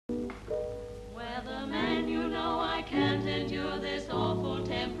can't endure this awful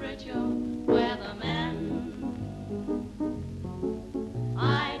temperature. Weatherman,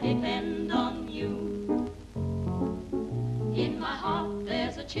 I depend on you. In my heart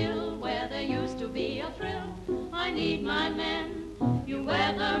there's a chill where there used to be a thrill. I need my men, you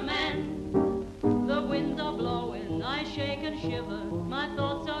weatherman. The winds are blowing, I shake and shiver. My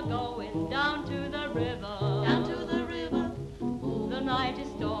thoughts are going down to the river. Down to the river. The night is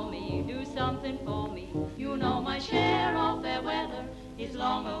stormy, do something for me. You know my share of fair weather is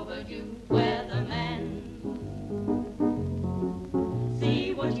long overdue. Weatherman,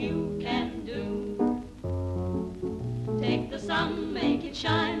 see what you can do. Take the sun, make it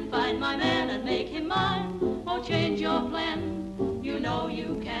shine. Find my man and make him mine. Oh, change your plan, you know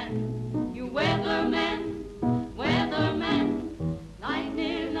you can. You weatherman, weatherman.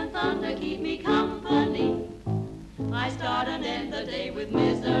 Lightning and thunder keep me company. I start and end the day with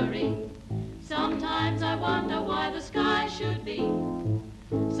misery. Sometimes I wonder why the sky should be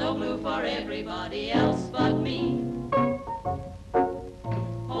so blue for everybody else but me.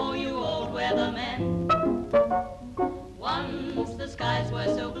 Oh, you old weatherman. Once the skies were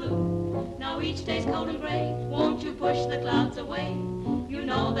so blue, now each day's cold and gray. Won't you push the clouds away? You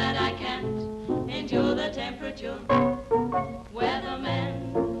know that I can't endure the temperature. Weatherman,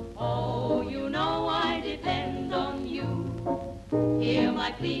 oh, you know I depend on you. Hear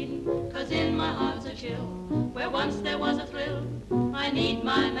my pleading, 'cause in my heart's a chill. Where once there was a thrill, I need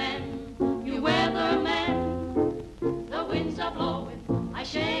my man, you weatherman. The winds are blowing, I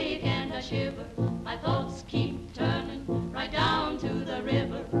shake and I shiver. My thoughts keep turning right down to the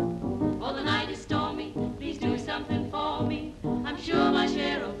river. Oh, the night is stormy, please do something for me. I'm sure my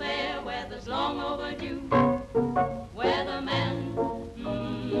share of fair weather's long overdue. Weatherman,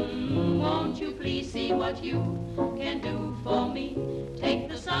 won't you please see what you can do for me? Take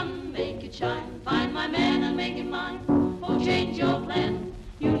the sun, make it shine, find my man.